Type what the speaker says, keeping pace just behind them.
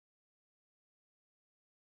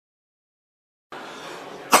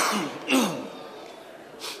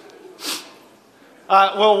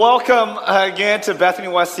Well, welcome again to Bethany,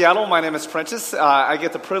 West Seattle. My name is Prentice. I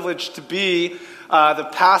get the privilege to be the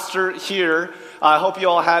pastor here. I hope you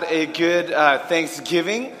all had a good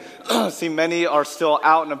Thanksgiving. See, many are still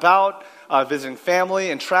out and about, visiting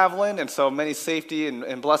family and traveling, and so many safety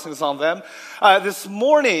and blessings on them. This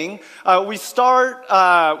morning, we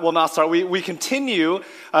continue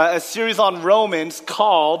a series on Romans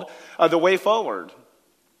called The Way Forward.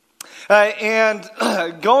 And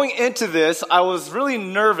going into this, I was really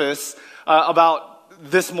nervous about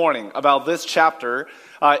this morning, about this chapter,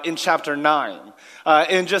 in chapter 9.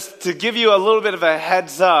 And just to give you a little bit of a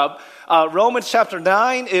heads up, Romans chapter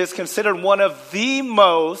 9 is considered one of the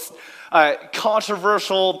most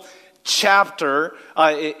controversial chapter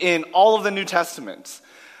in all of the New Testament.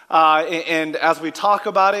 And as we talk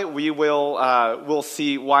about it, we'll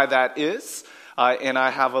see why that is. And I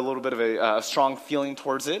have a little bit of a strong feeling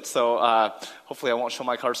towards it, so hopefully I won't show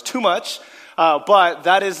my cards too much. But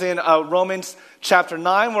that is in Romans chapter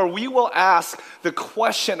 9, where we will ask the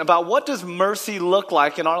question about what does mercy look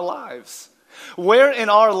like in our lives? Where in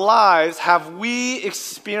our lives have we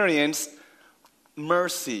experienced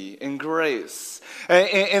mercy and grace?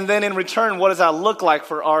 And then in return, what does that look like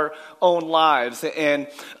for our own lives? And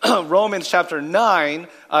Romans chapter 9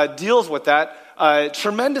 deals with that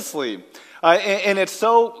tremendously. And it's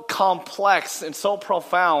so complex and so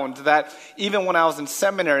profound that even when I was in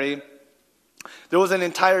seminary, there was an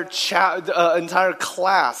entire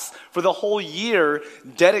class for the whole year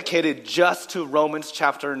dedicated just to Romans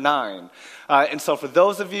chapter 9. And so for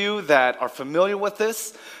those of you that are familiar with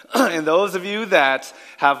this, and those of you that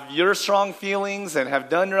have your strong feelings and have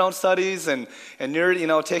done your own studies and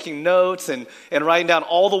you're taking notes and writing down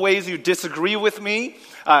all the ways you disagree with me,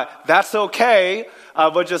 that's okay.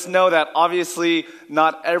 But just know that obviously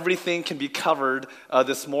not everything can be covered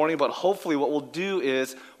this morning. But hopefully what we'll do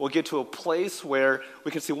is we'll get to a place where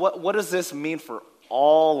we can see what does this mean for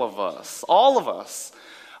all of us. All of us.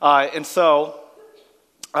 And so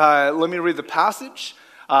let me read the passage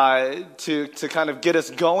to kind of get us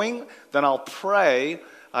going. Then I'll pray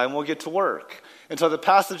and we'll get to work. And so the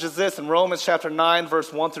passage is this in Romans chapter 9,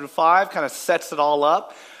 verse 1 through 5, kind of sets it all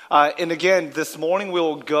up. And again, this morning we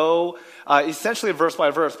will go essentially verse by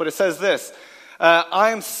verse, but it says this,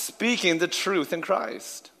 I am speaking the truth in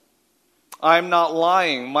Christ. I am not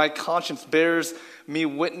lying. My conscience bears me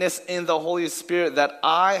witness in the Holy Spirit that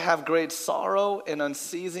I have great sorrow and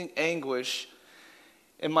unceasing anguish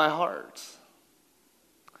in my heart.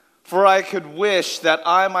 For I could wish that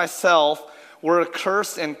I myself were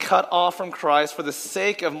accursed and cut off from Christ for the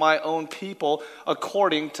sake of my own people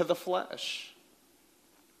according to the flesh.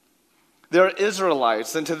 They are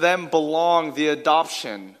Israelites, and to them belong the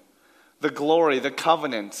adoption, the glory, the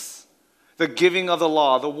covenants, the giving of the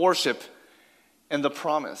law, the worship, and the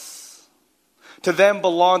promise. To them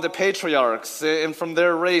belong the patriarchs, and from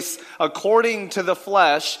their race, according to the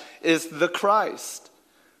flesh, is the Christ,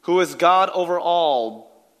 who is God over all,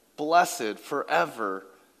 blessed forever.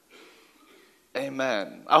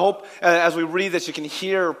 Amen. I hope as we read this, you can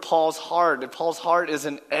hear Paul's heart, and Paul's heart is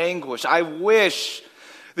in anguish. I wish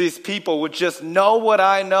these people would just know what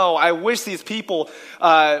I know. I wish these people,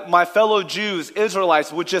 my fellow Jews,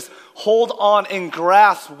 Israelites, would just hold on and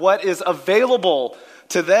grasp what is available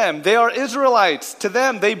to them. They are Israelites. To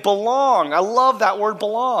them, they belong. I love that word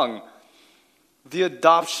belong. The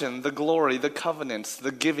adoption, the glory, the covenants,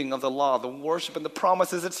 the giving of the law, the worship and the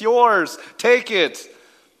promises. It's yours. Take it.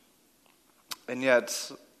 And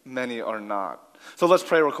yet, many are not. So let's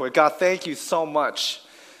pray real quick. God, thank you so much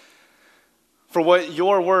for what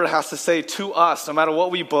your word has to say to us, no matter what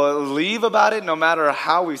we believe about it, no matter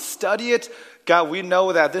how we study it. God, we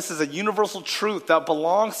know that this is a universal truth that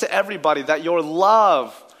belongs to everybody, that your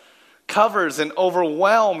love covers and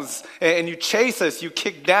overwhelms, and you chase us, you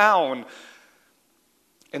kick down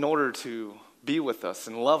in order to be with us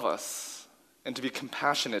and love us and to be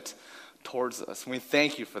compassionate towards us. And we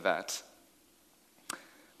thank you for that.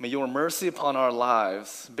 May your mercy upon our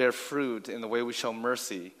lives bear fruit in the way we show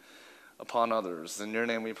mercy upon others. In your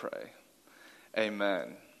name we pray.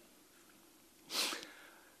 Amen.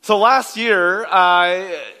 So last year,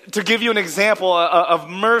 to give you an example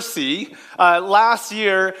of mercy, last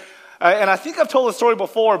year, and I think I've told the story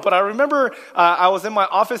before, but I remember I was in my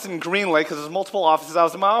office in Green Lake, because there's multiple offices. I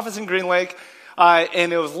was in my office in Green Lake,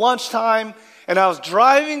 and it was lunchtime, and I was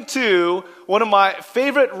driving to one of my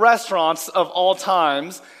favorite restaurants of all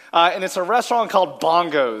times, and it's a restaurant called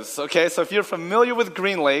Bongos, okay? So if you're familiar with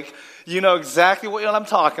Green Lake, you know exactly what I'm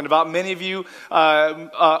talking about. Many of you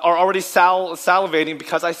are already salivating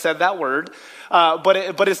because I said that word,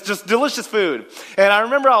 but it's just delicious food. And I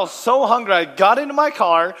remember I was so hungry, I got into my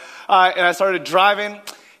car, and I started driving,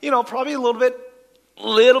 probably a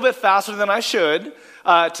little bit faster than I should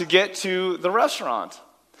to get to the restaurant.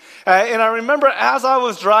 And I remember as I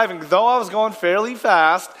was driving, though I was going fairly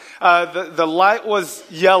fast, the light was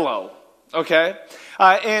yellow, okay?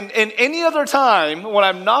 And any other time when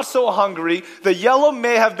I'm not so hungry, the yellow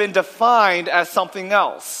may have been defined as something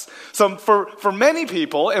else. So for many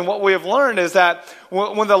people, and what we have learned is that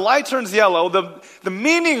when the light turns yellow, the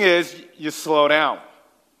meaning is you slow down,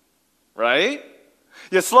 right?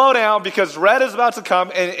 You slow down because red is about to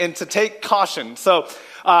come and to take caution. So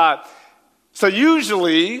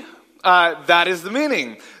usually, that is the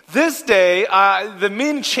meaning. This day, the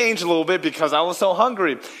meaning changed a little bit because I was so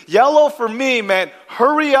hungry. Yellow for me meant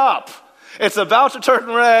hurry up. It's about to turn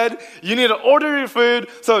red. You need to order your food,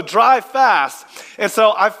 so drive fast. And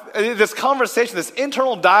so this conversation, this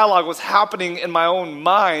internal dialogue was happening in my own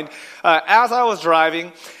mind as I was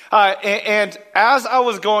driving. And as I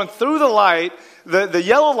was going through the light, the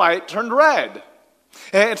yellow light turned red.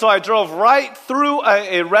 And so I drove right through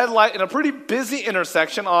a red light in a pretty busy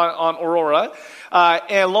intersection on Aurora.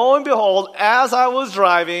 And lo and behold, as I was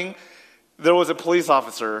driving, there was a police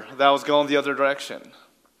officer that was going the other direction.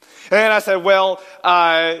 And I said, well,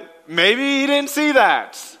 maybe he didn't see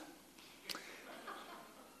that.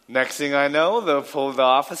 Next thing I know, the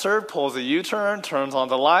officer pulls a U-turn, turns on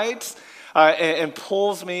the lights, and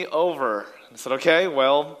pulls me over. I said, okay,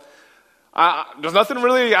 well, there's nothing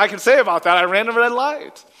really I can say about that. I ran a red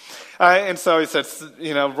light. And so he says,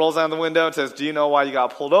 rolls down the window and says, do you know why you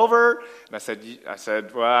got pulled over? And I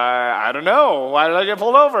said, well, I don't know. Why did I get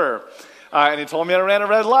pulled over? And he told me I ran a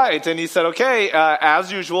red light. And he said, okay,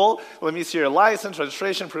 as usual, let me see your license,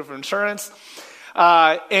 registration, proof of insurance.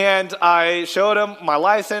 And I showed him my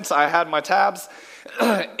license. I had my tabs.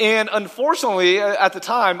 And unfortunately, at the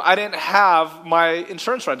time, I didn't have my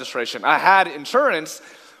insurance registration. I had insurance,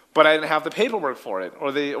 but I didn't have the paperwork for it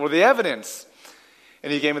or the evidence.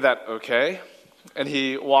 And he gave me that, okay. And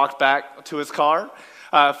he walked back to his car.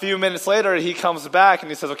 A few minutes later, he comes back and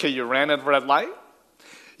he says, okay, you ran a red light.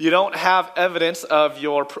 You don't have evidence of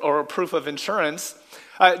your or proof of insurance.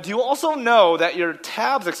 Do you also know that your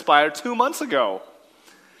tabs expired 2 months ago?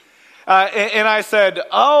 And I said,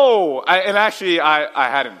 and actually I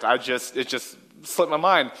hadn't. It just slipped my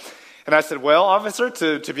mind. And I said, well, officer,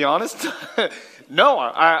 to be honest, no,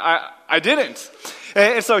 I didn't.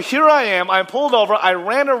 And so here I am. I'm pulled over. I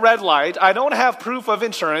ran a red light. I don't have proof of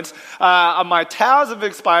insurance. My tabs have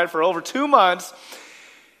expired for over 2 months.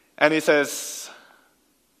 And he says,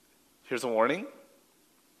 here's a warning.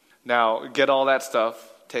 Now get all that stuff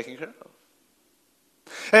taken care of.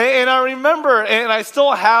 And I remember, and I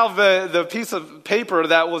still have the piece of paper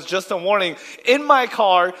that was just a warning in my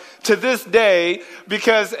car to this day,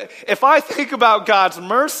 because if I think about God's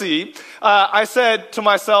mercy, I said to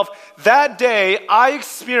myself, that day I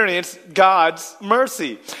experienced God's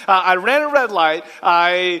mercy. I ran a red light.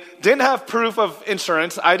 I didn't have proof of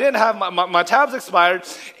insurance. I didn't have my tabs expired.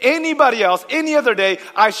 Anybody else, any other day,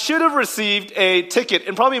 I should have received a ticket,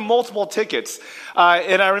 and probably multiple tickets.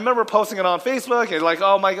 And I remember posting it on Facebook, and like,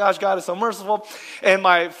 oh my gosh, God is so merciful. And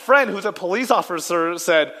my friend, who's a police officer,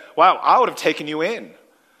 said, wow, I would have taken you in. I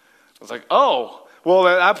was like, oh. Well,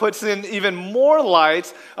 that puts in even more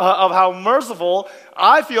light of how merciful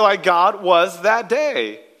I feel like God was that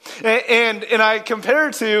day. And I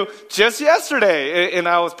compared to just yesterday, and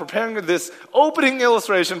I was preparing this opening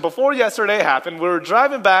illustration before yesterday happened. We were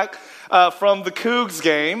driving back from the Cougs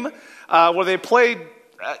game where they played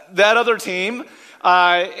that other team.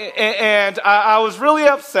 And I was really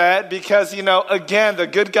upset because, again, the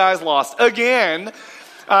good guys lost again.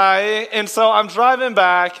 And so I'm driving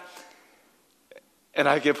back, and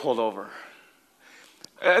I get pulled over.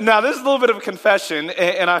 Now, this is a little bit of a confession,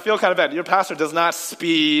 and I feel kind of bad. Your pastor does not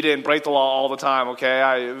speed and break the law all the time,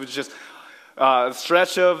 okay? It was just a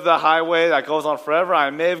stretch of the highway that goes on forever. I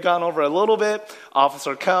may have gone over a little bit.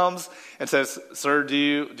 Officer comes and says, sir, do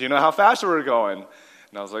you know how fast you were going?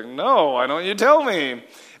 And I was like, no, why don't you tell me?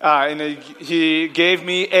 And he gave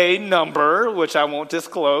me a number, which I won't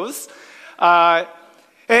disclose. And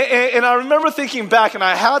I remember thinking back, and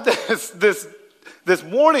I had this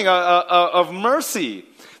warning of mercy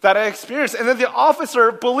that I experienced. And then the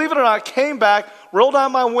officer, believe it or not, came back, rolled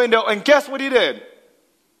down my window, and guess what he did?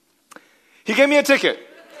 He gave me a ticket,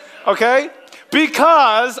 okay?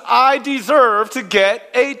 Because I deserve to get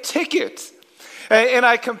a ticket. And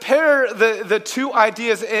I compare the two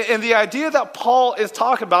ideas, and the idea that Paul is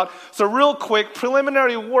talking about, so real quick,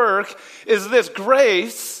 preliminary work is this: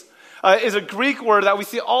 grace is a Greek word that we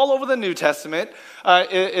see all over the New Testament,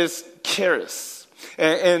 is charis.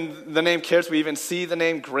 And the name charis, we even see the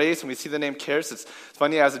name grace, and we see the name charis. It's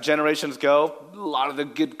funny, as the generations go, a lot of the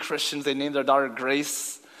good Christians, they name their daughter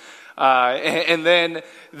Grace. And then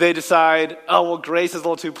they decide, oh, well, grace is a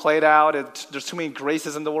little too played out. There's too many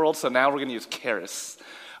graces in the world, so now we're going to use charis.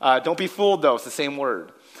 Don't be fooled, though. It's the same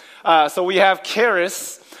word. So we have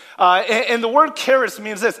charis. And the word charis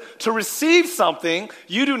means this: to receive something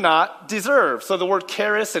you do not deserve. So the word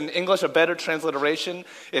charis in English, a better transliteration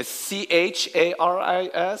is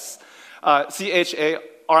C-H-A-R-I-S.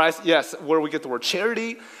 C-H-A-R-I-S, yes, where we get the word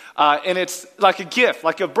charity. And it's like a gift,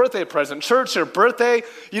 like a birthday present. Church, your birthday,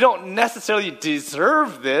 you don't necessarily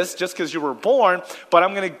deserve this just because you were born, but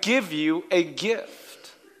I'm going to give you a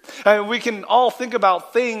gift. And we can all think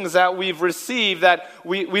about things that we've received that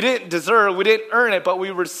we didn't deserve, we didn't earn it, but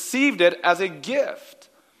we received it as a gift.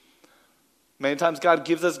 Many times God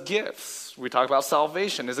gives us gifts. We talk about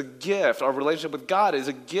salvation as a gift. Our relationship with God is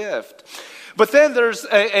a gift. But then there's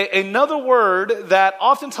another word that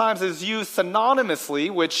oftentimes is used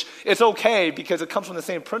synonymously, which it's okay because it comes from the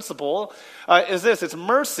same principle, is this: it's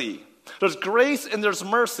mercy. There's grace and there's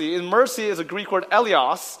mercy. And mercy is a Greek word,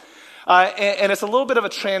 elios, and it's a little bit of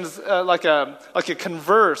a like a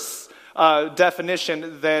converse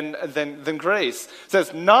definition than grace. It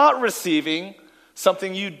says not receiving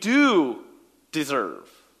something you do deserve.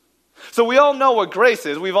 So we all know what grace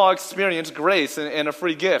is. We've all experienced grace and a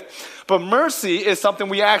free gift. But mercy is something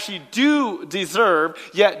we actually do deserve,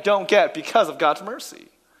 yet don't get because of God's mercy.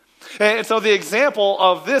 And so the example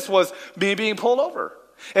of this was me being pulled over.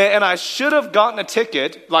 And I should have gotten a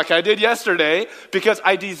ticket like I did yesterday because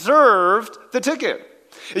I deserved the ticket.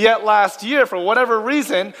 Yet last year, for whatever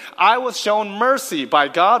reason, I was shown mercy by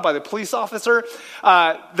God, by the police officer,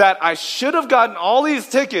 that I should have gotten all these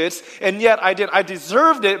tickets, and yet I didn't. I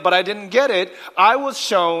deserved it, but I didn't get it. I was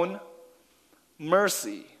shown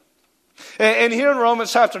mercy. And here in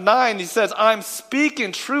Romans chapter 9, he says, I'm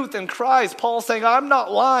speaking truth in Christ. Paul's saying, I'm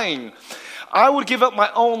not lying. I would give up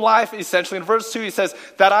my own life, essentially. In verse 2, he says,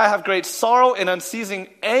 that I have great sorrow and unceasing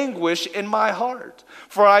anguish in my heart.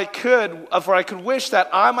 For I could wish that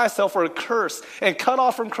I myself were accursed and cut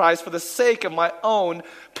off from Christ for the sake of my own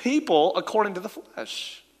people according to the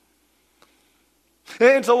flesh.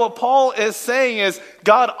 And so what Paul is saying is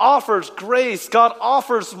God offers grace, God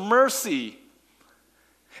offers mercy.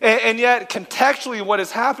 And yet contextually what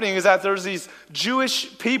is happening is that there's these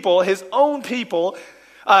Jewish people, his own people,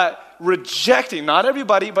 rejecting, not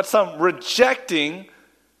everybody, but some rejecting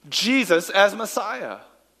Jesus as Messiah.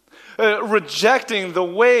 Rejecting the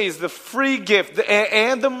ways, the free gift,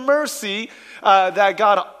 and the mercy that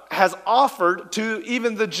God has offered to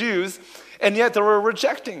even the Jews, and yet they were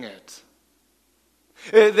rejecting it.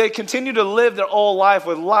 They continue to live their old life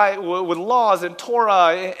with laws and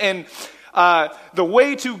Torah, and the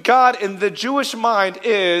way to God in the Jewish mind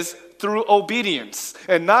is through obedience,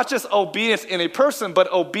 and not just obedience in a person,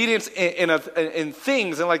 but obedience in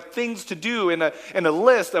things, and like things to do in a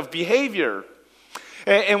list of behavior.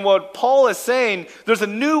 And what Paul is saying, there's a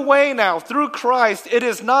new way now through Christ. It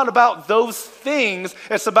is not about those things,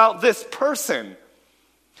 it's about this person.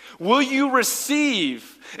 Will you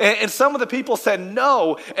receive? And some of the people said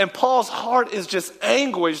no, and Paul's heart is just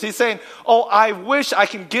anguished. He's saying, oh, I wish I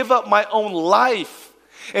can give up my own life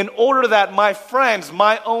in order that my friends,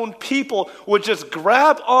 my own people, would just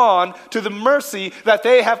grab on to the mercy that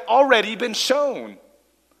they have already been shown.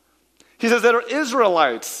 He says that are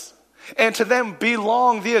Israelites, and to them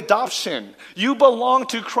belong the adoption. You belong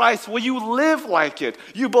to Christ. Will you live like it?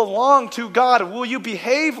 You belong to God. Will you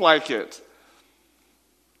behave like it?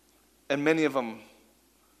 And many of them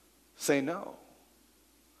say no.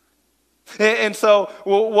 And so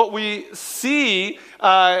what we see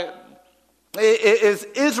is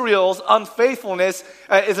Israel's unfaithfulness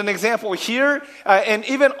is an example here and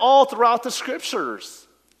even all throughout the scriptures.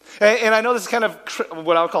 And I know this is kind of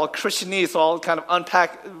what I would call Christianese, so I'll kind of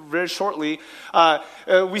unpack very shortly.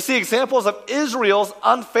 We see examples of Israel's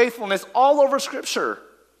unfaithfulness all over Scripture.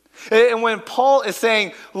 And when Paul is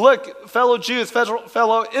saying, look, fellow Jews,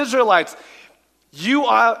 fellow Israelites, you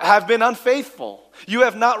have been unfaithful. You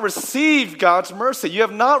have not received God's mercy. You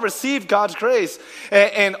have not received God's grace.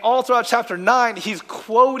 And all throughout chapter 9, he's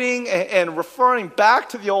quoting and referring back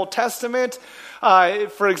to the Old Testament.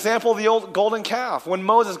 For example, the old golden calf. When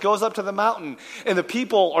Moses goes up to the mountain and the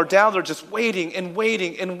people are down there just waiting and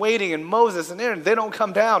waiting and waiting, and Moses and Aaron, they don't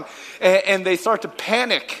come down, and they start to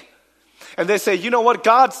panic. And they say, you know what,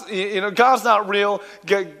 God's not real.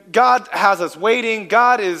 God has us waiting.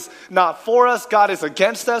 God is not for us. God is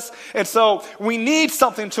against us. And so we need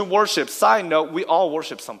something to worship. Side note, we all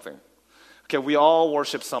worship something. Okay, we all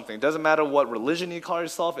worship something. It doesn't matter what religion you call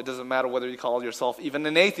yourself. It doesn't matter whether you call yourself even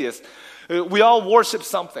an atheist. We all worship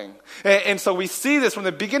something. And so we see this from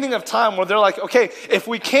the beginning of time where they're like, okay, if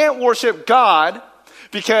we can't worship God,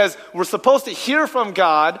 because we're supposed to hear from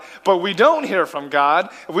God, but we don't hear from God.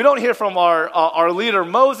 We don't hear from our leader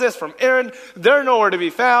Moses, from Aaron. They're nowhere to be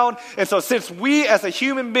found. And so since we as a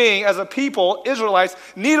human being, as a people, Israelites,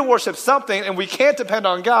 need to worship something and we can't depend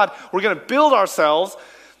on God, we're going to build ourselves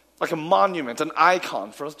like a monument, an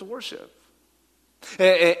icon for us to worship.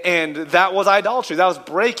 And that was idolatry. That was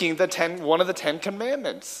breaking one of the 10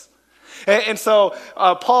 commandments. And so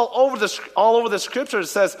Paul all over the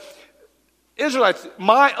scriptures says, Israelites,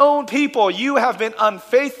 my own people, you have been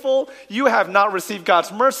unfaithful. You have not received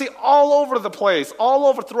God's mercy all over the place, all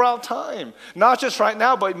over throughout time. Not just right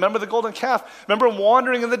now, but remember the golden calf. Remember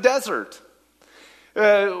wandering in the desert.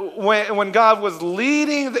 When God was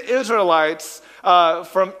leading the Israelites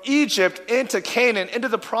from Egypt into Canaan, into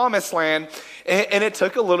the promised land, and it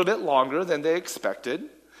took a little bit longer than they expected.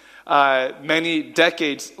 Many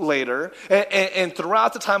decades later, and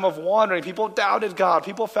throughout the time of wandering, people doubted God,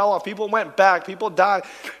 people fell off, people went back, people died,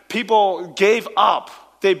 people gave up,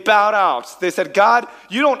 they bowed out. They said, God,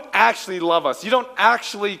 you don't actually love us, you don't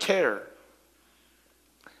actually care.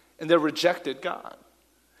 And they rejected God.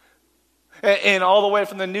 And all the way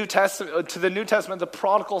from the New Testament to the New Testament, the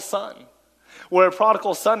prodigal son, where a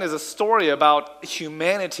prodigal son is a story about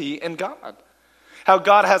humanity and God. How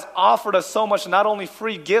God has offered us so much, not only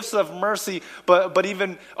free gifts of mercy, but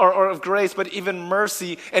even, or of grace, but even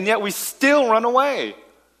mercy, and yet we still run away.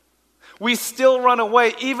 We still run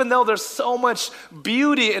away, even though there's so much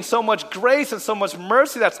beauty and so much grace and so much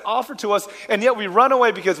mercy that's offered to us, and yet we run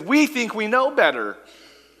away because we think we know better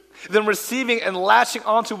than receiving and latching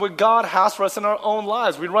onto what God has for us in our own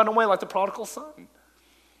lives. We run away like the prodigal son.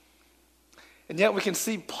 And yet we can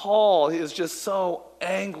see Paul is just so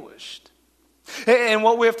anguished. And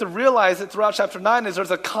what we have to realize that throughout chapter 9 is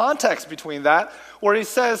there's a context between that where he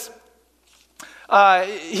says,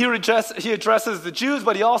 he addresses the Jews,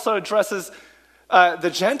 but he also addresses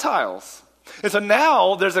the Gentiles. And so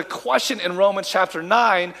now there's a question in Romans chapter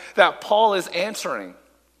 9 that Paul is answering.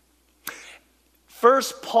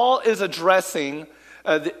 First, Paul is addressing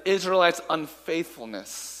the Israelites'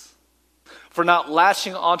 unfaithfulness for not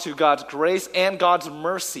latching onto God's grace and God's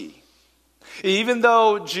mercy. Even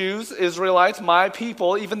though Jews, Israelites, my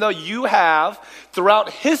people, even though you have throughout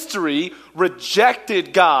history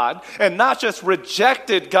rejected God, and not just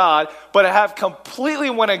rejected God, but have completely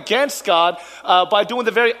went against God by doing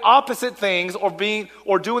the very opposite things or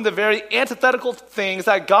doing the very antithetical things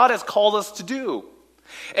that God has called us to do.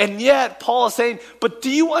 And yet Paul is saying, but do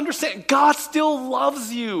you understand? God still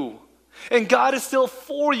loves you. And God is still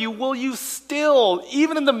for you. Will you still,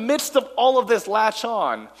 even in the midst of all of this, latch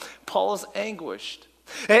on? Paul is anguished.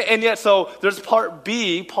 And yet, so there's part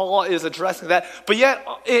B, Paul is addressing that. But yet,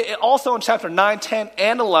 also in chapter 9, 10,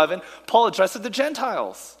 and 11, Paul addresses the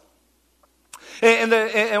Gentiles.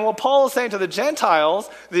 And what Paul is saying to the Gentiles,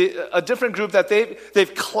 a different group that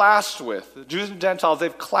they've clashed with, the Jews and Gentiles,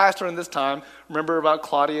 they've clashed during this time. Remember about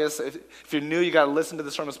Claudius? If you're new, you got to listen to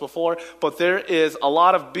the sermons before. But there is a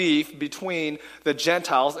lot of beef between the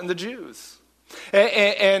Gentiles and the Jews.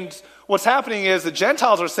 And what's happening is the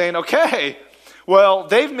Gentiles are saying, okay, well,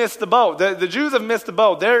 they've missed the boat. The Jews have missed the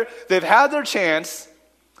boat. They've had their chance,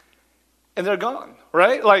 and they're gone.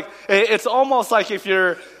 Right? Like, it's almost like if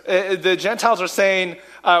the Gentiles are saying,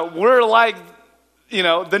 we're like,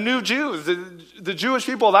 the new Jews, the Jewish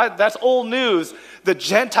people, that's old news. The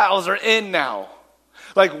Gentiles are in now.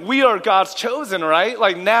 Like, we are God's chosen, right?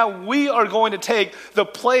 Like, now we are going to take the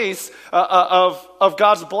place of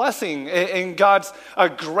God's blessing and God's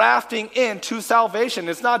grafting into salvation.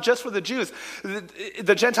 It's not just for the Jews.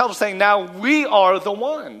 The Gentiles are saying, now we are the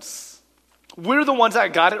ones. We're the ones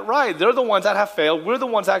that got it right. They're the ones that have failed. We're the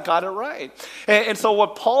ones that got it right. And so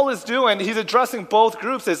what Paul is doing, he's addressing both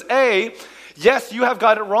groups is, A, yes, you have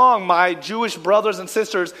got it wrong, my Jewish brothers and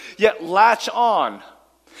sisters, yet latch on.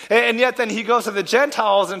 And yet then he goes to the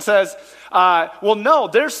Gentiles and says, well, no,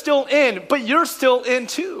 they're still in, but you're still in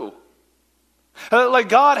too. Like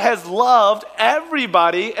God has loved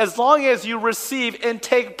everybody as long as you receive and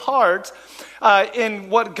take part in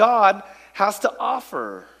what God has to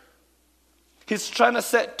offer. He's trying to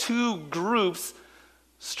set two groups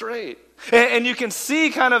straight. And you can see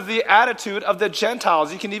kind of the attitude of the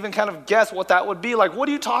Gentiles. You can even kind of guess what that would be like. What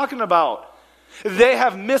are you talking about? They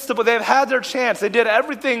have missed it, but they've had their chance. They did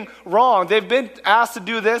everything wrong. They've been asked to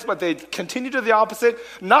do this, but they continue to do the opposite,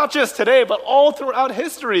 not just today, but all throughout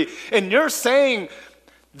history. And you're saying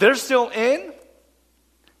they're still in?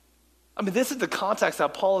 I mean, this is the context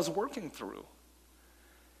that Paul is working through.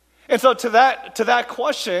 And so to that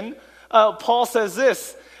question, Paul says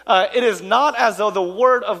this, it is not as though the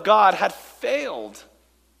word of God had failed.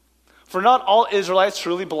 For not all Israelites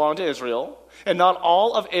truly belong to Israel, and not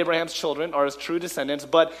all of Abraham's children are his true descendants,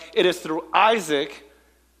 but it is through Isaac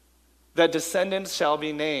that descendants shall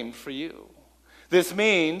be named for you. This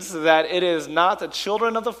means that it is not the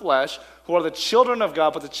children of the flesh who are the children of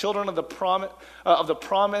God, but the children of the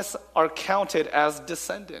promise are counted as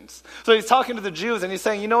descendants. So he's talking to the Jews, and he's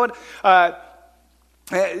saying, you know what?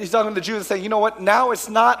 He's talking to the Jews and saying, you know what? Now it's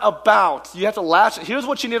not about, you have to latch, here's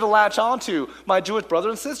what you need to latch onto, my Jewish brothers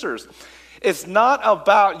and sisters. It's not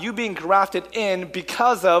about you being grafted in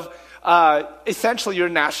because of essentially your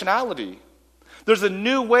nationality. There's a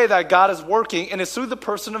new way that God is working, and it's through the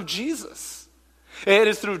person of Jesus. It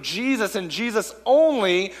is through Jesus and Jesus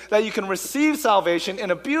only that you can receive salvation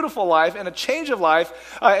in a beautiful life, in a change of life,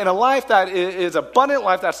 in a life that is abundant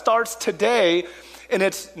life that starts today. And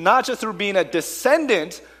it's not just through being a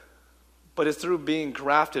descendant, but it's through being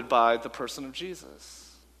grafted by the person of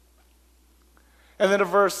Jesus. And then in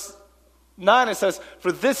verse 9 it says,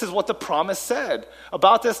 for this is what the promise said.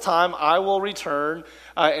 About this time I will return,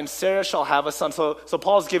 and Sarah shall have a son. So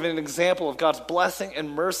Paul's giving an example of God's blessing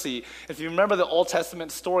and mercy. If you remember the Old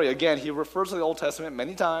Testament story, again, he refers to the Old Testament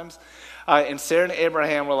many times. And Sarah and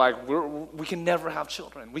Abraham were like, we can never have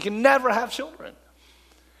children. We can never have children.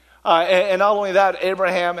 And not only that,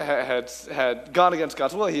 Abraham had gone against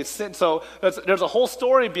God's will. He had sinned. So there's a whole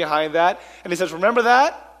story behind that. And he says, remember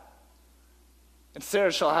that? And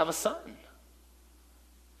Sarah shall have a son.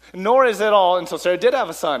 Nor is it all until Sarah did have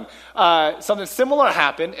a son. Something similar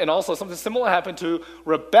happened, and also something similar happened to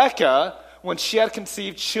Rebekah when she had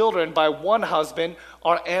conceived children by one husband,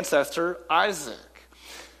 our ancestor Isaac.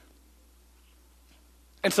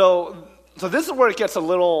 And so this is where it gets a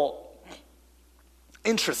little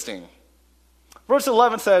interesting. Verse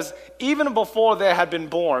 11 says, even before they had been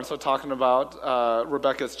born, so talking about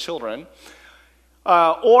Rebekah's children,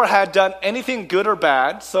 or had done anything good or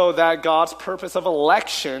bad, so that God's purpose of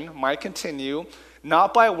election might continue,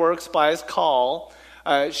 not by works, by his call,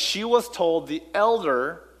 she was told the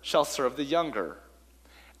elder shall serve the younger.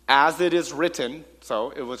 As it is written,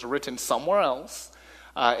 so it was written somewhere else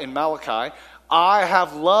in Malachi, I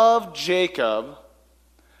have loved Jacob,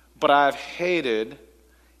 but I have hated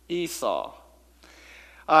Esau.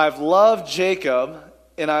 I've loved Jacob,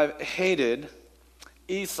 and I've hated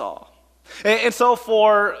Esau. And so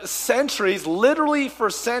for centuries, literally for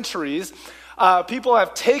centuries, people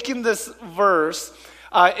have taken this verse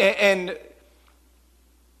and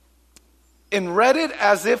read it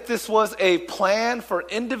as if this was a plan for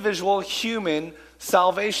individual human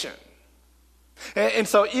salvation. And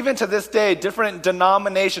so even to this day, different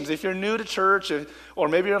denominations, if you're new to church or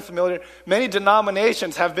maybe you're unfamiliar, many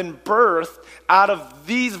denominations have been birthed out of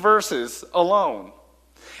these verses alone.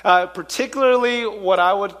 Particularly what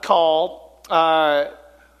I would call the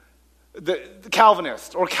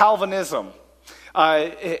Calvinist or Calvinism.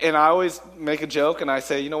 And I always make a joke and I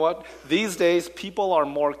say, you know what? These days, people are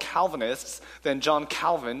more Calvinists than John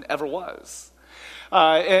Calvin ever was.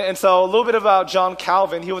 And so a little bit about John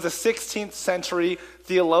Calvin. He was a 16th century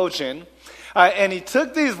theologian. And he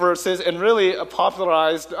took these verses and really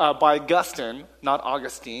popularized by Augustine, not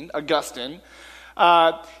Augustine, Augustine.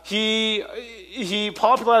 He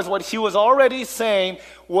popularized what he was already saying,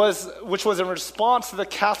 which was in response to the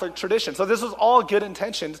Catholic tradition. So this was all good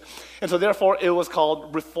intentions, and so therefore it was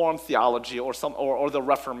called Reformed theology or the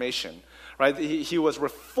Reformation. Right? He was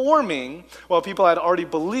reforming what people had already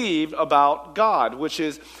believed about God, which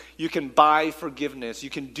is you can buy forgiveness, you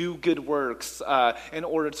can do good works in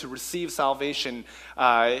order to receive salvation,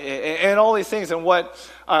 and all these things. And what,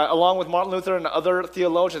 along with Martin Luther and other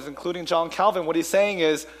theologians, including John Calvin, what he's saying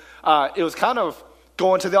is it was kind of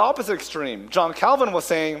going to the opposite extreme. John Calvin was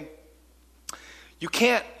saying you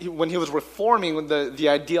can't, when he was reforming the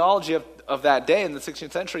ideology of that day in the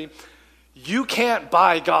 16th century, you can't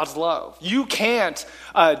buy God's love. You can't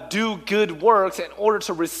do good works in order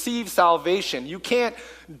to receive salvation. You can't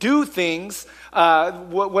do things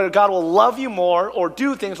where God will love you more or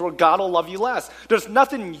do things where God will love you less. There's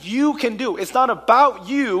nothing you can do. It's not about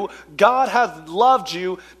you. God has loved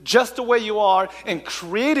you just the way you are and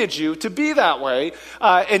created you to be that way.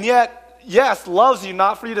 And yet, yes, loves you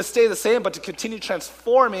not for you to stay the same, but to continue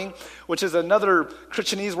transforming, which is another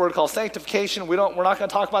Christianese word called sanctification. We're not going to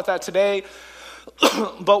talk about that today.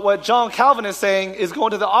 But what John Calvin is saying is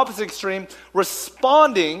going to the opposite extreme,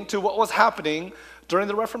 responding to what was happening during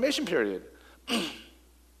the Reformation period.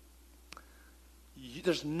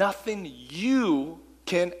 There's nothing you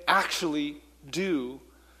can actually do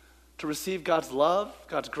to receive God's love,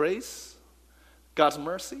 God's grace, God's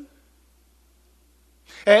mercy.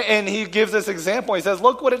 And he gives this example. He says,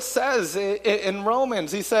 look what it says in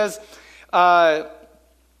Romans. He says,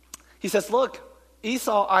 look,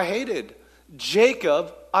 Esau I hated,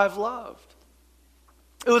 Jacob I've loved.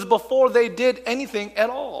 It was before they did anything at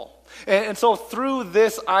all. And so through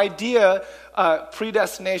this idea,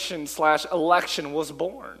 predestination / election was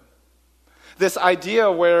born. This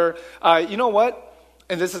idea where, you know what?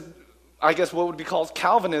 And this is, I guess, what would be called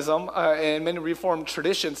Calvinism and many Reformed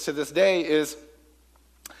traditions to this day is,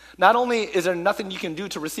 not only is there nothing you can do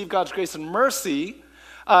to receive God's grace and mercy,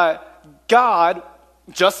 God,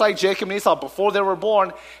 just like Jacob and Esau, before they were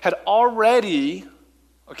born, had already,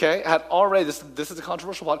 this is a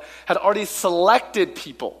controversial part, had already selected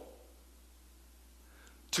people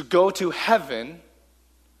to go to heaven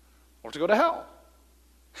or to go to hell.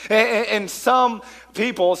 And some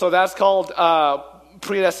people, so that's called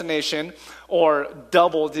predestination or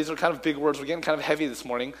double. These are kind of big words. We're getting kind of heavy this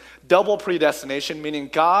morning. Double predestination, meaning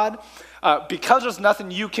God, because there's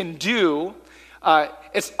nothing you can do,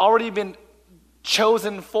 it's already been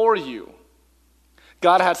chosen for you.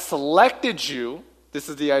 God has selected you. This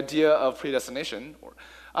is the idea of predestination,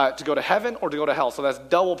 to go to heaven or to go to hell. So that's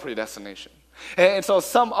double predestination. And so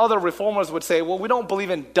some other reformers would say, well, we don't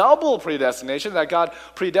believe in double predestination, that God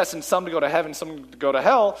predestined some to go to heaven, some to go to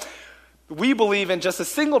hell. We believe in just a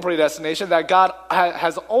single predestination, that God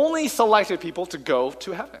has only selected people to go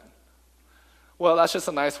to heaven. Well, that's just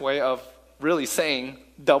a nice way of really saying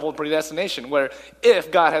double predestination, where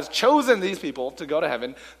if God has chosen these people to go to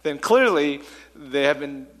heaven, then clearly they have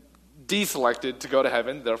been deselected to go to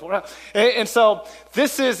heaven, therefore hell. And so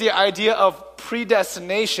this is the idea of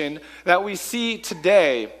predestination that we see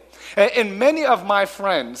today. And many of my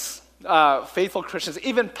friends, faithful Christians,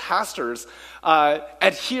 even pastors,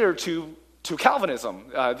 adhere to Calvinism.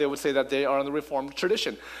 They would say that they are in the Reformed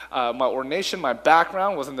tradition. My ordination, my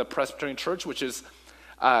background was in the Presbyterian Church, which is,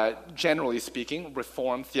 generally speaking,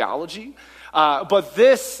 Reformed theology. But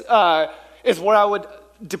this is where I would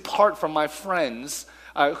depart from my friends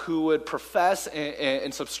who would profess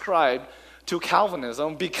and subscribe to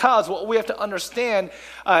Calvinism, because what we have to understand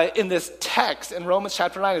in this text in Romans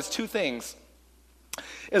chapter 9 is two things.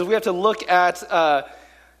 Is we have to look at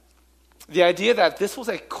the idea that this was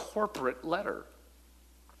a corporate letter.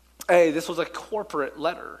 This was a corporate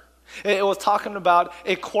letter. It was talking about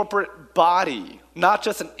a corporate body, not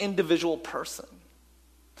just an individual person.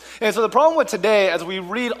 And so the problem with today, as we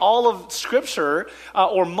read all of Scripture,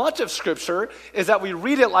 or much of Scripture, is that we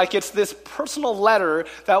read it like it's this personal letter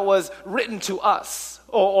that was written to us,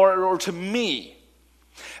 or to me.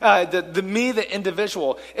 The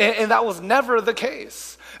individual. And that was never the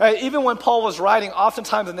case. Even when Paul was writing,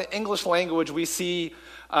 oftentimes in the English language, we see,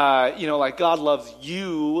 like God loves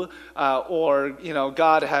you, or,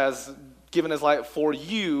 God has given his life for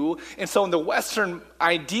you. And so in the Western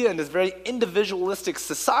idea, in this very individualistic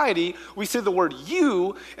society, we see the word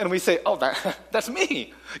you, and we say, oh, that's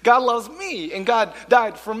me. God loves me, and God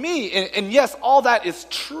died for me. And yes, all that is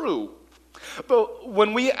true. But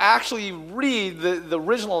when we actually read the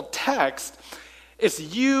original text, it's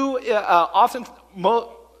you, often,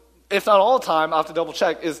 if not all the time, I have to double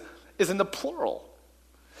check, is in the plural.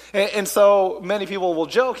 And so many people will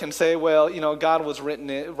joke and say, well, God was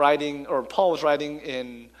writing, or Paul was writing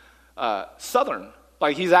in Southern.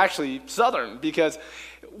 Like, he's actually Southern, because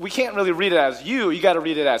we can't really read it as you got to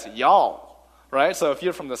read it as y'all, right? So if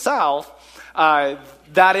you're from the South,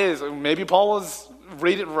 that is, maybe Paul was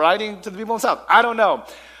writing to the people in the South. I don't know.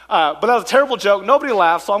 But that was a terrible joke. Nobody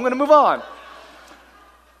laughed, so I'm going to move on.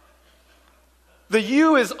 The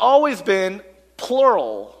you has always been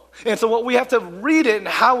plural. And so what we have to read it, and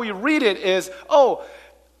how we read it is,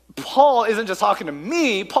 Paul isn't just talking to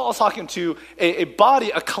me. Paul's talking to a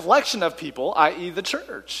body, a collection of people, i.e. the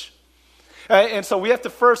church. And so we have to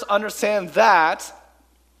first understand that,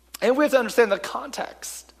 and we have to understand the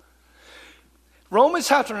context. Romans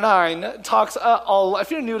chapter 9 talks,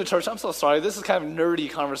 if you're new to church, I'm so sorry, this is kind of a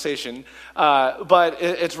nerdy conversation, but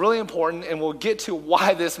it's really important, and we'll get to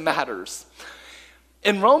why this matters.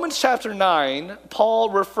 In Romans chapter 9, Paul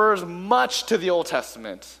refers much to the Old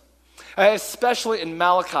Testament, especially in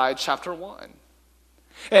Malachi chapter 1.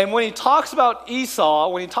 And when he talks about Esau,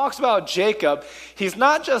 when he talks about Jacob, he's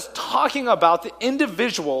not just talking about the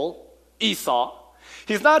individual Esau.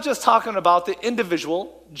 He's not just talking about the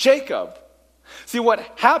individual Jacob. See, what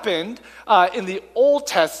happened in the Old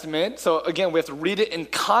Testament, so again, we have to read it in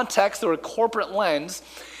context or a corporate lens,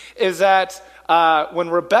 is that when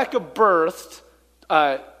Rebekah birthed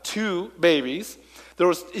two babies, there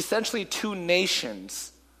was essentially two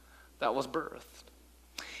nations that was birthed.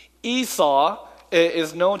 Esau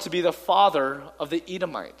is known to be the father of the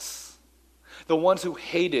Edomites, the ones who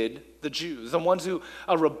hated the Jews, the ones who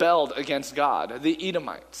rebelled against God, the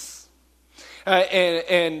Edomites.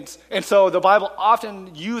 And so the Bible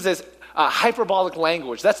often uses hyperbolic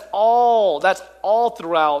language. That's all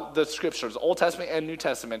throughout the scriptures, Old Testament and New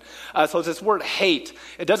Testament. So it's this word hate.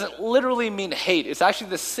 It doesn't literally mean hate. It's actually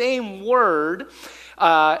the same word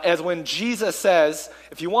as when Jesus says,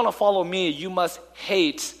 if you want to follow me, you must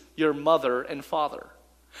hate your mother and father.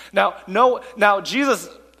 Now Jesus,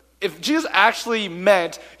 if Jesus actually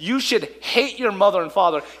meant you should hate your mother and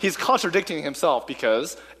father, he's contradicting himself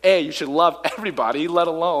because, A, you should love everybody, let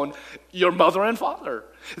alone your mother and father.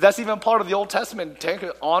 That's even part of the Old Testament.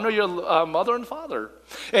 Honor your mother and father.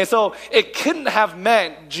 And so it couldn't have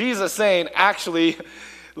meant Jesus saying, actually,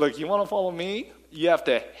 look, you want to follow me? You have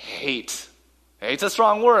to hate. Hate's a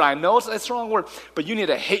strong word. I know it's a strong word, but you need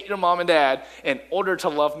to hate your mom and dad in order to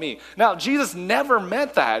love me. Now, Jesus never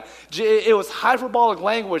meant that. It was hyperbolic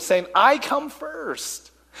language saying, I come first.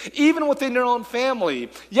 Even within your own family.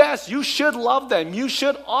 Yes, you should love them. You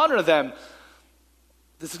should honor them.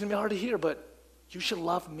 This is going to be hard to hear, but you should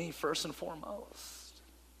love me first and foremost.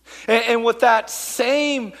 And with that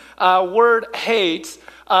same word hate,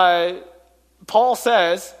 Paul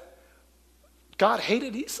says, God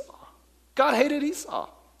hated Esau. God hated Esau.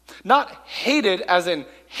 Not hated as in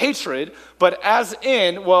hatred, but as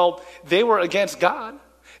in, well, they were against God.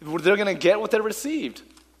 They're going to get what they received,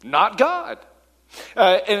 not God.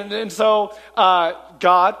 And so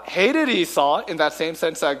God hated Esau in that same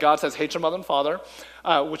sense that God says, hate your mother and father,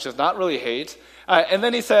 which is not really hate. And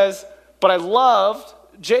then he says, but I loved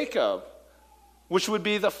Jacob, which would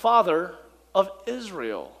be the father of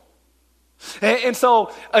Israel. And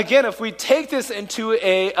so, again, if we take this into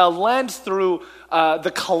a lens through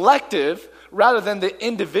the collective rather than the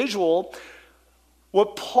individual,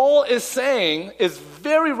 what Paul is saying is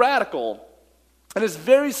very radical and is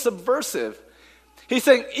very subversive. He's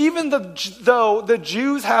saying even though the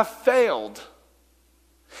Jews have failed,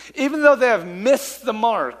 even though they have missed the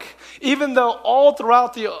mark, even though all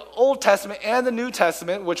throughout the Old Testament and the New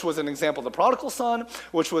Testament, which was an example of the prodigal son,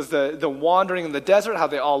 which was the wandering in the desert, how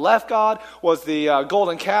they all left God, was the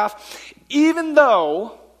golden calf, even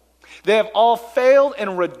though they have all failed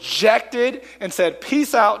and rejected and said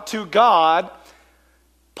peace out to God,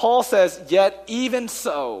 Paul says, yet even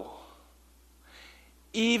so,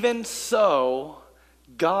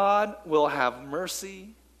 God will have mercy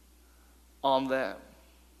on them.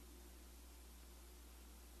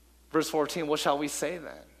 Verse 14, what shall we say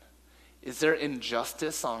then? Is there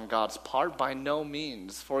injustice on God's part? By no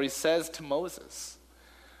means. For he says to Moses,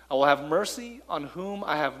 I will have mercy on whom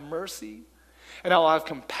I have mercy, and I will have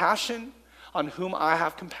compassion on whom I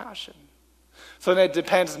have compassion. So that it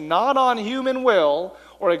depends not on human will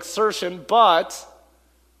or exertion, but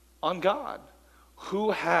on God,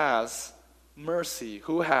 who has mercy,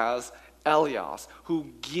 who has Elios, who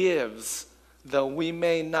gives though we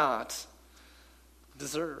may not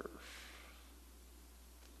deserve.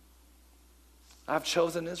 I've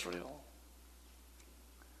chosen Israel,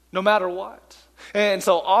 no matter what. And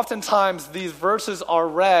so oftentimes these verses are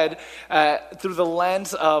read through the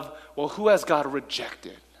lens of, well, who has God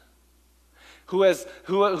rejected?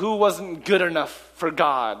 Who wasn't good enough for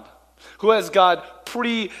God? Who has God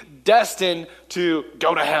predestined to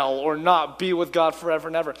go to hell or not be with God forever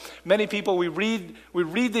and ever? Many people, we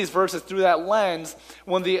read these verses through that lens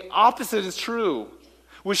when the opposite is true.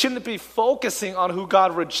 We shouldn't be focusing on who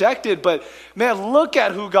God rejected, but man, look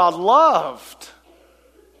at who God loved.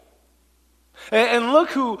 And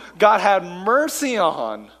look who God had mercy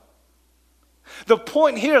on. The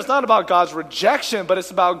point here is not about God's rejection, but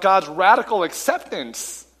it's about God's radical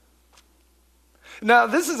acceptance. Now,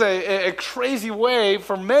 this is a crazy way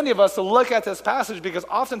for many of us to look at this passage because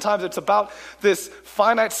oftentimes it's about this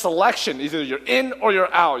finite selection. Either you're in or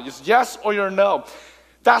you're out. It's yes or you're no.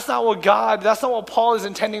 That's not what Paul is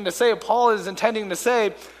intending to say. Paul is intending to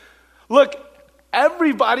say, look,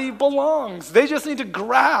 everybody belongs. They just need to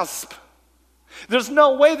grasp. There's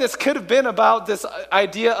no way this could have been about this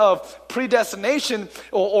idea of predestination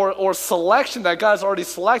or selection that God's already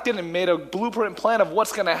selected and made a blueprint plan of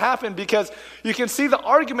what's going to happen, because you can see the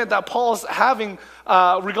argument that Paul's having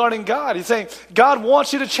regarding God. He's saying, God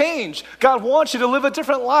wants you to change. God wants you to live a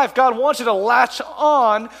different life. God wants you to latch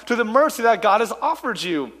on to the mercy that God has offered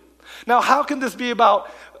you. Now, how can this be about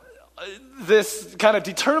this kind of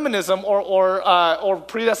determinism or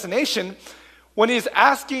predestination when he's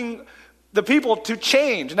asking the people to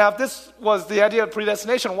change. Now, if this was the idea of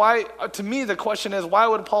predestination, why, to me, the question is, why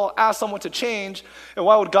would Paul ask someone to change, and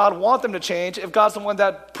why would God want them to change if God's the one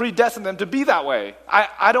that predestined them to be that way?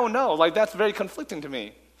 I don't know. Like, that's very conflicting to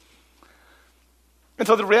me. And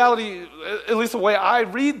so the reality, at least the way I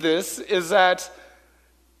read this, is that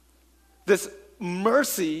this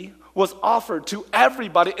mercy was offered to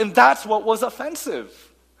everybody, and that's what was offensive.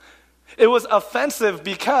 It was offensive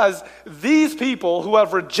because these people who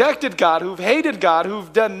have rejected God, who've hated God,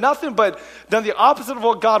 who've done nothing but done the opposite of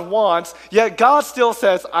what God wants, yet God still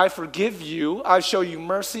says, I forgive you, I show you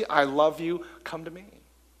mercy, I love you, come to me.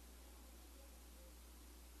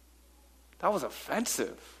 That was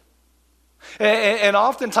offensive. And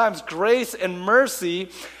oftentimes grace and mercy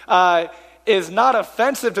is not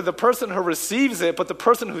offensive to the person who receives it, but the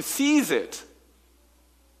person who sees it.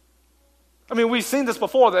 I mean, we've seen this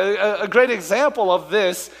before. A great example of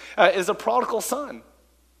this is a prodigal son.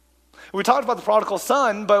 We talked about the prodigal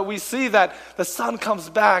son, but we see that the son comes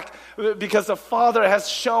back because the father has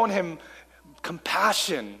shown him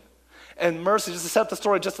compassion and mercy. Just to set up the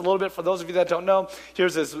story just a little bit for those of you that don't know,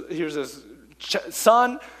 here's his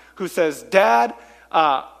son who says, Dad,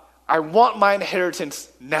 I want my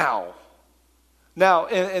inheritance now. Now,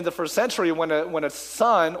 in the first century, when a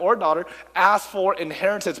son or daughter asked for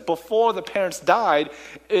inheritance before the parents died,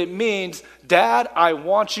 it means, Dad, I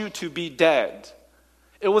want you to be dead.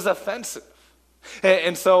 It was offensive.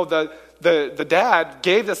 And so the dad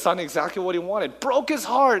gave the son exactly what he wanted, broke his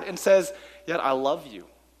heart and says, yet I love you.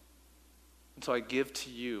 And so I give to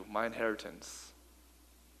you my inheritance.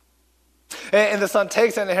 And the son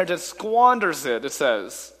takes that inheritance, squanders it, it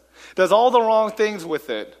says. Does all the wrong things with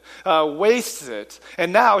it, wastes it,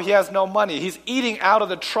 and now he has no money. He's eating out of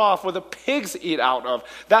the trough where the pigs eat out of.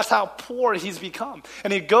 That's how poor he's become.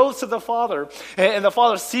 And he goes to the father, and the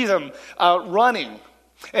father sees him running.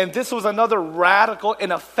 And this was another radical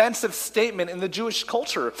and offensive statement in the Jewish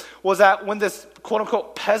culture, was that when this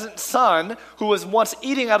quote-unquote peasant son, who was once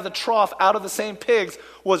eating out of the trough, out of the same pigs,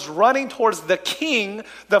 was running towards the king,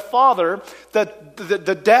 the father,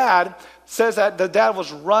 the dad says that the dad was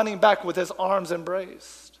running back with his arms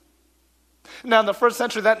embraced. Now, in the first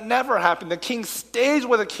century, that never happened. The king stays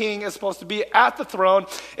where the king is supposed to be, at the throne,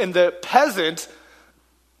 and the peasant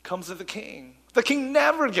comes to the king. The king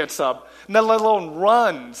never gets up, let alone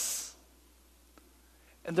runs.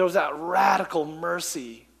 And there was that radical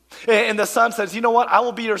mercy. And the son says, you know what, I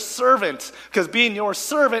will be your servant, because being your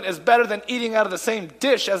servant is better than eating out of the same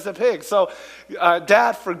dish as the pig. So,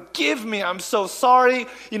 Dad, forgive me, I'm so sorry.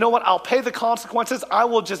 You know what, I'll pay the consequences. I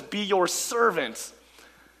will just be your servant.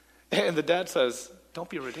 And the dad says, don't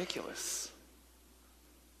be ridiculous.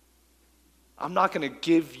 I'm not going to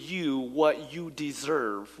give you what you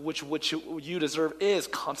deserve, which you deserve is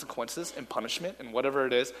consequences and punishment and whatever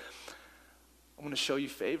it is. I'm going to show you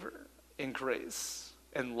favor and grace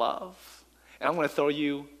and love. And I'm going to throw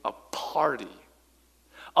you a party.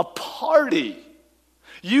 A party.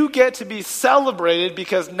 You get to be celebrated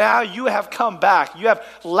because now you have come back. You have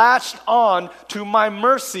latched on to my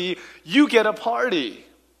mercy. You get a party.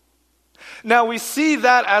 Now, we see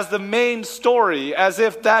that as the main story, as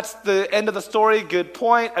if that's the end of the story. Good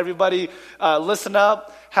point. Everybody listen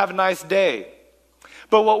up. Have a nice day.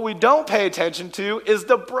 But what we don't pay attention to is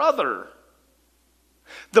the brother.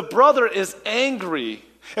 The brother is angry.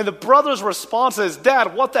 And the brother's response is,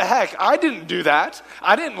 Dad, what the heck? I didn't do that.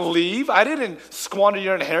 I didn't leave. I didn't squander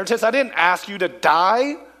your inheritance. I didn't ask you to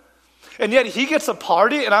die. And yet he gets a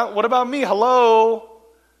party, and what about me? Hello?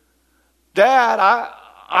 Dad,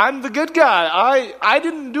 I'm the good guy. I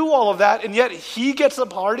didn't do all of that, and yet he gets a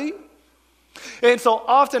party? And so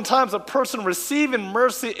oftentimes a person receiving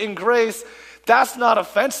mercy and grace, that's not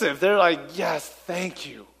offensive. They're like, yes, thank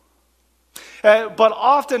you. But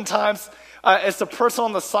oftentimes it's the person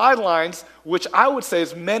on the sidelines, which I would say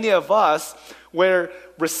is many of us, where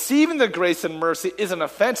receiving the grace and mercy isn't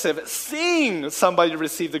offensive. Seeing somebody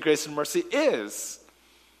receive the grace and mercy is.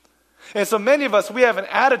 And so many of us, we have an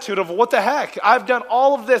attitude of, what the heck? I've done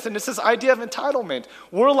all of this, and it's this idea of entitlement.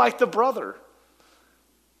 We're like the brother.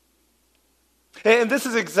 And this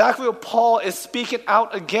is exactly what Paul is speaking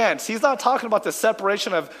out against. He's not talking about the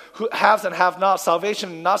separation of who haves and have not, salvation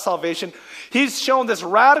and not salvation. He's shown this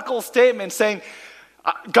radical statement saying,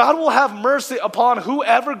 God will have mercy upon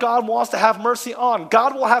whoever God wants to have mercy on.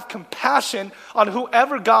 God will have compassion on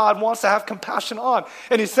whoever God wants to have compassion on.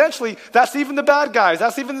 And essentially, that's even the bad guys.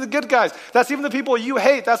 That's even the good guys. That's even the people you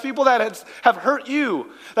hate. That's people that have hurt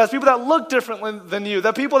you. That's people that look different than you.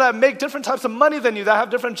 That's people that make different types of money than you, that have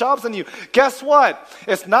different jobs than you. Guess what?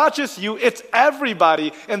 It's not just you, it's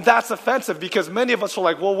everybody. And that's offensive because many of us are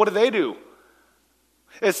like, well, what do they do?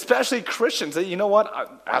 Especially Christians. You know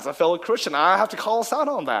what? As a fellow Christian, I have to call us out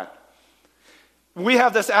on that. We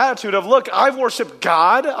have this attitude of, look, I worship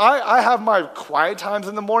God. I have my quiet times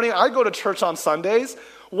in the morning. I go to church on Sundays.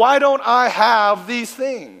 Why don't I have these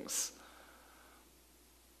things?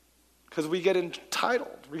 Because we get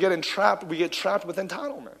entitled. We get trapped with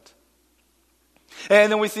entitlement.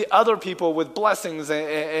 And then we see other people with blessings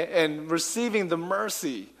and receiving the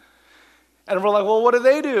mercy. And we're like, well, what do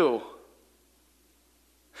they do?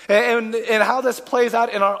 And how this plays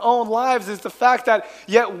out in our own lives is the fact that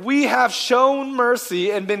yet we have shown mercy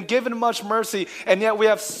and been given much mercy, and yet we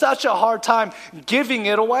have such a hard time giving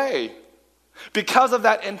it away because of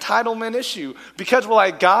that entitlement issue. Because we're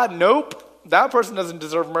like, God, nope, that person doesn't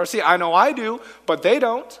deserve mercy. I know I do, but they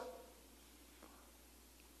don't.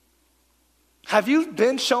 Have you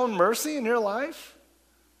been shown mercy in your life?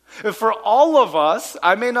 For all of us,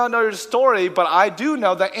 I may not know your story, but I do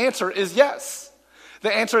know the answer is yes.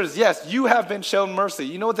 The answer is yes, you have been shown mercy.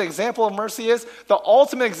 You know what the example of mercy is? The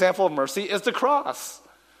ultimate example of mercy is the cross.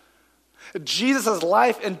 Jesus'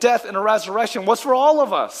 life and death and resurrection was for all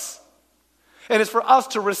of us. And it's for us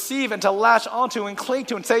to receive and to latch onto and cling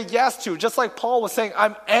to and say yes to. Just like Paul was saying,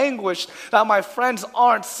 I'm anguished that my friends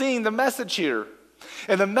aren't seeing the message here.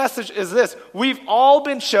 And the message is this: we've all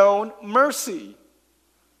been shown mercy.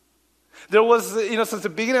 There was, since the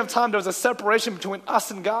beginning of time, there was a separation between us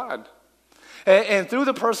and God. And through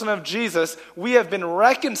the person of Jesus, we have been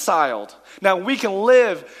reconciled. Now we can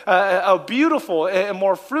live a beautiful and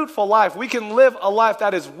more fruitful life. We can live a life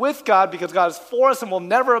that is with God because God is for us and will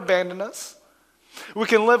never abandon us. We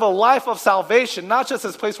can live a life of salvation, not just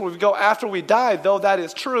this place where we go after we die, though that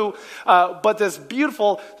is true, but this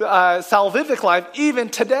beautiful salvific life even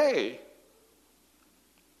today.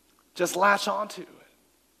 Just latch onto it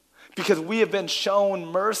because we have been shown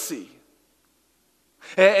mercy.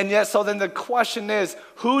 And yet, so then the question is,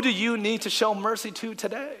 who do you need to show mercy to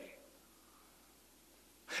today?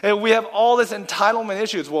 And we have all this entitlement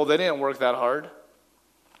issues. Well, they didn't work that hard.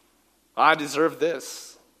 I deserve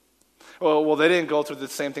this. Well, they didn't go through the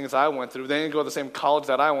same things I went through. They didn't go to the same college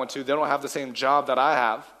that I went to. They don't have the same job that I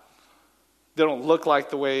have. They don't look like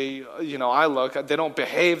the way, I look. They don't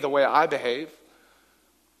behave the way I behave.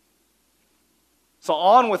 So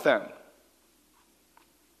on with them.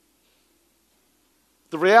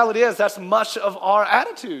 The reality is that's much of our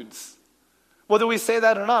attitudes. Whether we say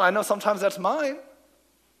that or not, I know sometimes that's mine.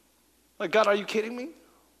 Like, God, are you kidding me?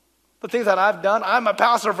 The things that I've done, I'm a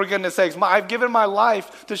pastor for goodness sakes. I've given my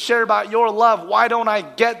life to share about your love. Why don't I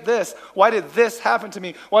get this? Why did this happen to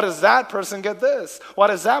me? Why does that person get this? Why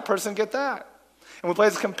does that person get that? And we play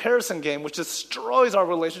this comparison game which destroys our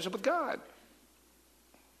relationship with God.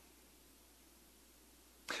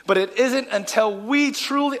 But it isn't until we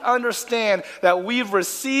truly understand that we've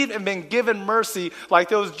received and been given mercy, like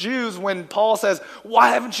those Jews when Paul says, why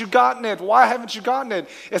haven't you gotten it? Why haven't you gotten it?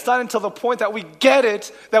 It's not until the point that we get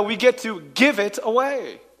it that we get to give it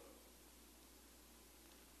away.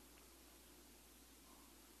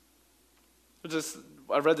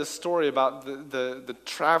 I read this story about the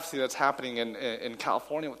travesty that's happening in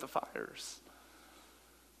California with the fires.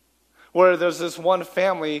 Where there's this one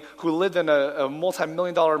family who lived in a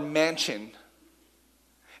multi-million-dollar mansion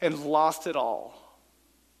and lost it all.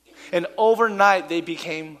 And overnight, they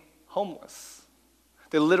became homeless.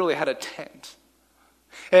 They literally had a tent.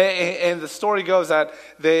 And the story goes that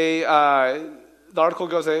the article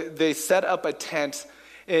goes that they set up a tent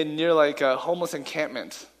near like a homeless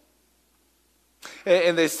encampment.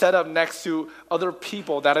 And they set up next to other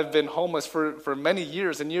people that have been homeless for many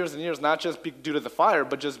years and years and years, not just due to the fire,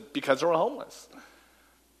 but just because they were homeless.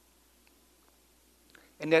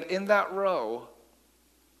 And yet in that row,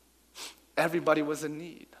 everybody was in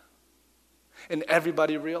need. And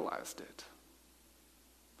everybody realized it.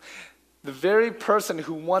 The very person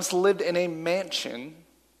who once lived in a mansion,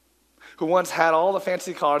 who once had all the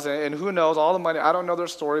fancy cars and who knows all the money, I don't know their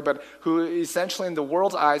story, but who essentially in the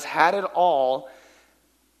world's eyes had it all,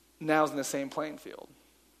 now is in the same playing field.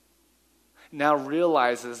 Now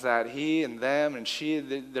realizes that he and them and she,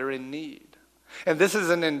 they're in need. And this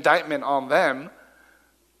is an indictment on them.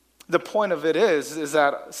 The point of it is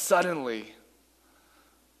that suddenly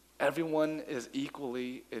everyone is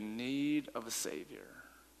equally in need of a Savior.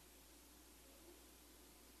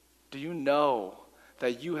 Do you know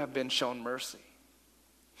that you have been shown mercy?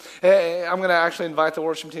 Hey, I'm going to actually invite the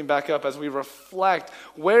worship team back up as we reflect,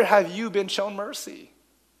 where have you been shown mercy?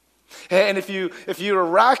 And if you're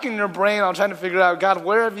racking your brain on trying to figure out, God,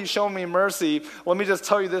 where have you shown me mercy? Let me just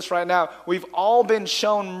tell you this right now. We've all been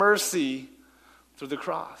shown mercy through the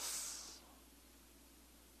cross.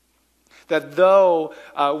 That though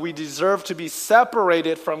we deserve to be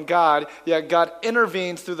separated from God, yet God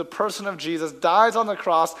intervenes through the person of Jesus, dies on the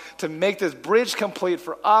cross to make this bridge complete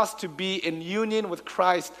for us to be in union with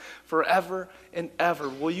Christ forever and ever.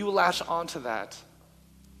 Will you latch onto that?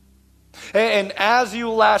 And as you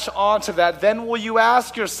latch onto that, then will you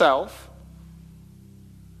ask yourself,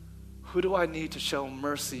 who do I need to show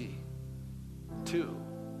mercy to?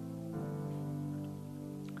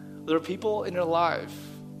 There are people in your life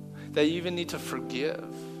that you even need to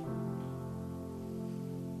forgive,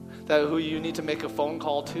 that who you need to make a phone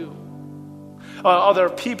call to. Are there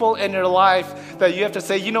people in your life that you have to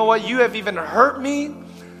say, you know what, you have even hurt me,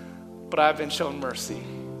 but I've been shown mercy.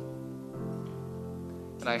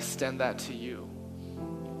 And I extend that to you.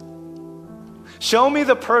 Show me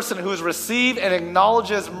the person who's received and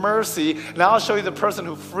acknowledges mercy, and I'll show you the person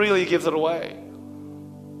who freely gives it away.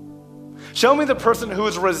 Show me the person who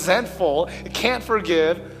is resentful, can't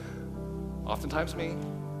forgive, oftentimes me.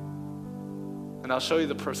 And I'll show you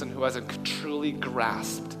the person who hasn't truly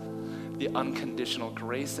grasped the unconditional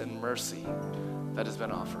grace and mercy that has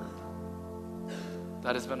been offered.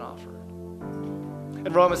 That has been offered.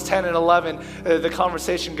 In Romans 10 and 11, the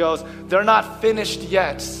conversation goes, they're not finished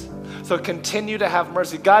yet, so continue to have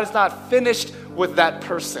mercy. God is not finished with that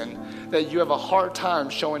person that you have a hard time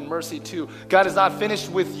showing mercy to. God is not finished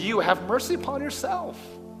with you. Have mercy upon yourself.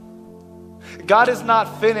 God is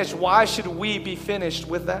not finished. Why should we be finished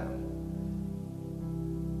with them?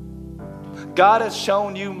 God has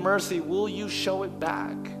shown you mercy. Will you show it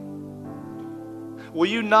back? Will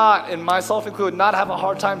you not, and myself included, not have a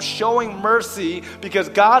hard time showing mercy, because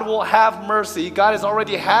God will have mercy. God has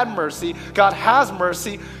already had mercy. God has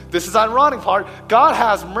mercy. This is the ironic part. God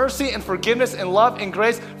has mercy and forgiveness and love and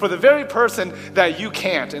grace for the very person that you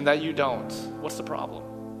can't and that you don't. What's the problem?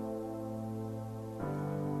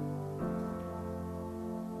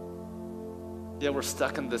 Yet we're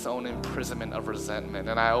stuck in this own imprisonment of resentment.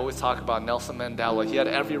 And I always talk about Nelson Mandela. He had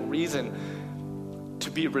every reason to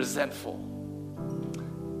be resentful.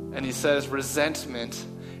 And he says resentment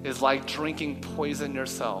is like drinking poison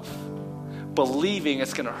yourself, believing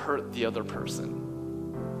it's going to hurt the other person.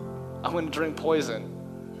 I'm going to drink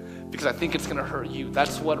poison because I think it's going to hurt you.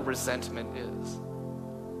 That's what resentment is.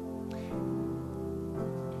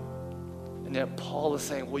 And yet Paul is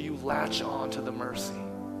saying, will you latch on to the mercy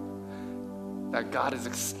that God has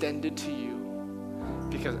extended to you?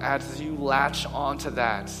 Because as you latch on to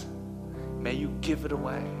that, may you give it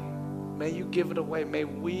away. May you give it away. May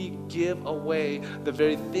we give away the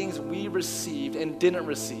very things we received and didn't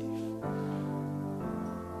receive.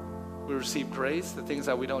 We received grace, the things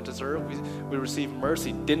that we don't deserve. We received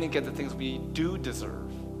mercy, didn't get the things we do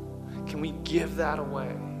deserve. Can we give that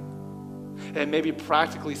away? And maybe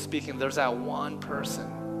practically speaking, there's that one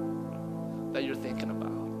person that you're thinking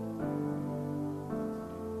about.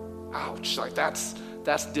 Ouch, like that's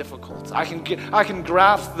difficult. I can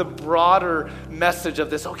grasp the broader message of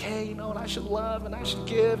this. Okay, you know what? I should love and I should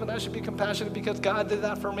give and I should be compassionate because God did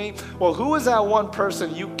that for me. Well, who is that one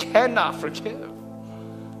person you cannot forgive?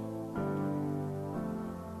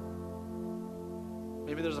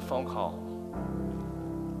 Maybe there's a phone call.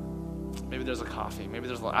 Maybe there's a coffee. Maybe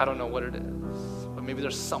there's, I don't know what it is, but maybe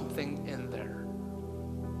there's something in there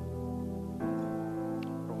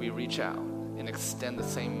where we reach out and extend the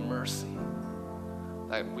same mercy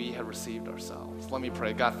that we have received ourselves. Let me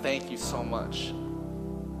pray. God, thank you so much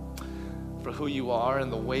for who you are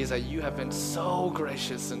and the ways that you have been so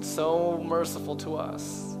gracious and so merciful to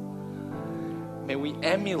us. May we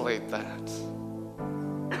emulate that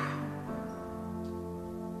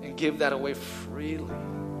and give that away freely.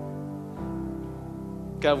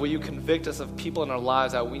 God, will you convict us of people in our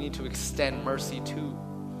lives that we need to extend mercy to?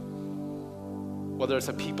 Whether it's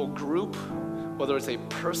a people group, whether it's a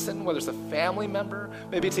person, whether it's a family member,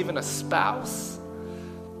 maybe it's even a spouse,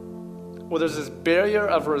 where there's this barrier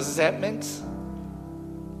of resentment,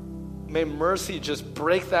 may mercy just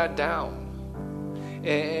break that down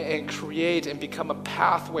and create and become a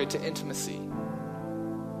pathway to intimacy.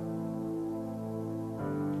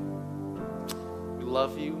 We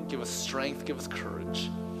love you. Give us strength. Give us courage.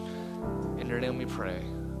 In your name we pray.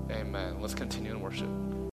 Amen. Let's continue in worship.